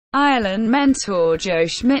Ireland mentor Joe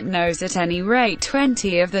Schmidt knows at any rate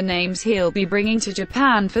 20 of the names he'll be bringing to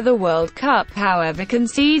Japan for the World Cup, however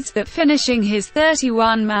concedes that finishing his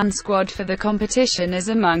 31-man squad for the competition is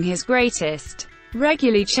among his greatest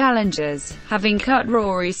regular challenges, having cut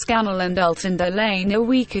Rory Scannell and Alton Delane a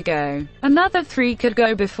week ago. Another 3 could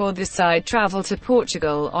go before the side travel to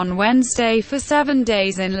Portugal on Wednesday for 7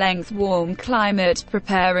 days in length warm climate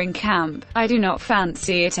preparing camp. "I do not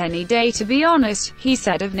fancy it any day, to be honest," he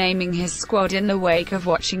said of naming his squad in the wake of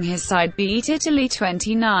watching his side beat Italy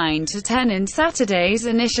 29-10 in Saturday's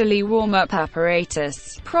initially warm-up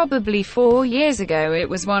apparatus. "Probably 4 years ago it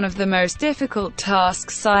was one of the most difficult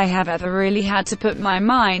tasks I have ever really had to put my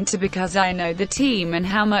mind to, because I know the team and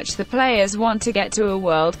how much the players want to get to a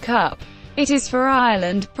World Cup. It is for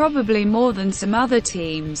Ireland, probably more than some other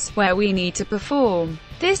teams, where we need to perform.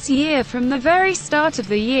 This year from the very start of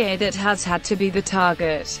the year that has had to be the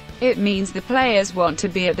target. It means the players want to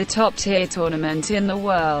be at the top tier tournament in the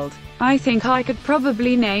world. I think I could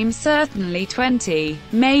probably name certainly 20,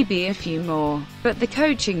 maybe a few more. But the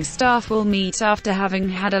coaching staff will meet after having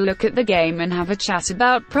had a look at the game and have a chat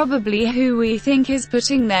about probably who we think is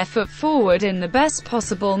putting their foot forward in the best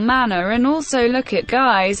possible manner, and also look at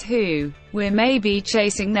guys who we're maybe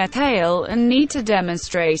chasing their tail and need to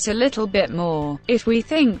demonstrate a little bit more. If we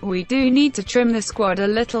think we do need to trim the squad a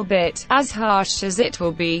little bit, as harsh as it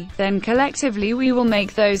will be, then collectively we will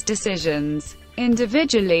make those decisions.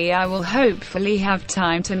 Individually I will hopefully have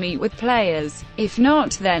time to meet with players. If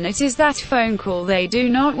not, then it is that phone call they do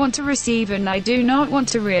not want to receive and I do not want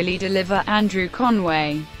to really deliver." Andrew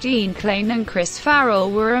Conway, Dean Klein and Chris Farrell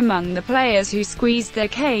were among the players who squeezed their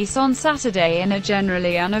case on Saturday in a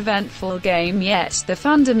generally uneventful game, yet the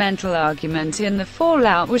fundamental argument in the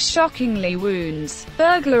fallout was shockingly wounds.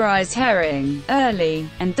 Burglarized Herring, early,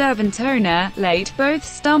 and Devon Toner, late, both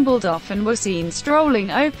stumbled off and were seen strolling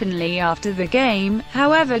openly after the game.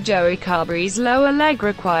 However, Joey Carberry's lower leg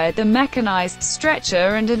required the mechanized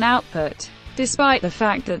stretcher and an output, despite the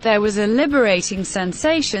fact that there was a liberating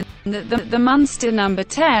sensation that the Munster number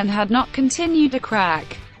 10 had not continued to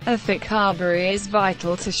crack. A fit Carberry is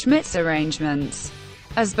vital to Schmidt's arrangements,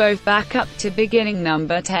 as both backup to beginning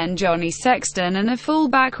number 10 Johnny Sexton and a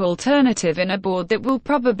full-back alternative in a board that will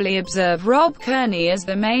probably observe Rob Kearney as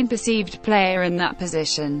the main perceived player in that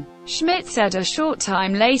position. Schmidt said a short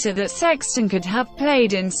time later that Sexton could have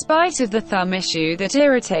played in spite of the thumb issue that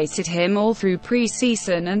irritated him all through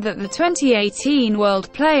pre-season, and that the 2018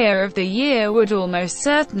 World Player of the Year would almost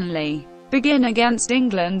certainly begin against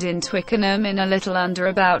England in Twickenham in a little under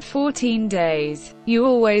about 14 days. "You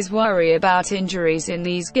always worry about injuries in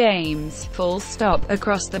these games, full stop,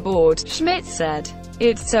 across the board," Schmidt said.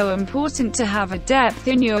 "It's so important to have a depth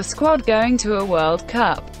in your squad going to a World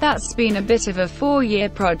Cup. That's been a bit of a 4-year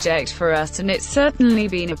project for us, and it's certainly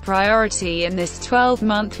been a priority in this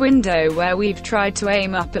 12-month window where we've tried to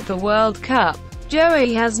aim up at the World Cup.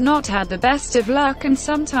 Joey has not had the best of luck, and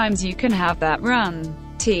sometimes you can have that run.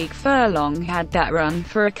 Teague Furlong had that run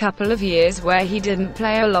for a couple of years where he didn't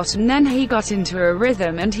play a lot and then he got into a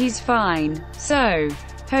rhythm and he's fine. So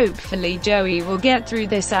hopefully Joey will get through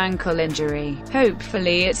this ankle injury.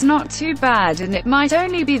 Hopefully it's not too bad, and it might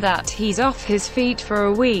only be that he's off his feet for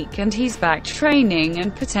a week and he's back training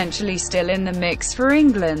and potentially still in the mix for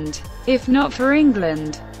England. If not for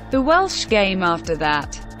England, the Welsh game after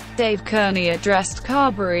that." Dave Kearney addressed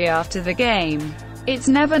Carberry after the game. "It's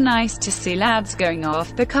never nice to see lads going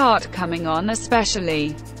off the cart coming on,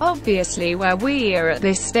 especially, obviously where we are at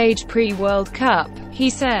this stage pre-World Cup,"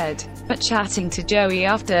 he said. But chatting to Joey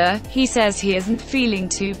after, he says he isn't feeling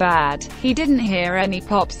too bad. He didn't hear any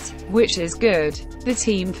pops, which is good. The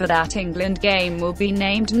team for that England game will be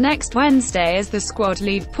named next Wednesday as the squad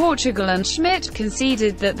leave Portugal, and Schmidt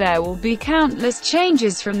conceded that there will be countless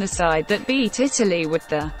changes from the side that beat Italy, with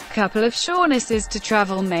the couple of surenesses to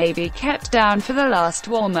travel maybe kept down for the last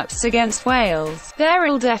warm-ups against Wales.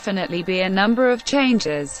 "There'll definitely be a number of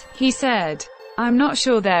changes," he said. "I'm not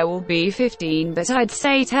sure there will be 15, but I'd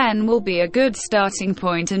say 10 will be a good starting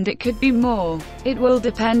point, and it could be more. It will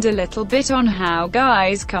depend a little bit on how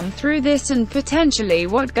guys come through this and potentially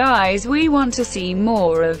what guys we want to see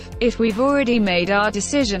more of. If we've already made our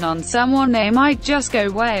decision on someone, they might just go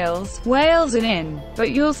Wales and in.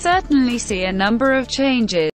 But you'll certainly see a number of changes."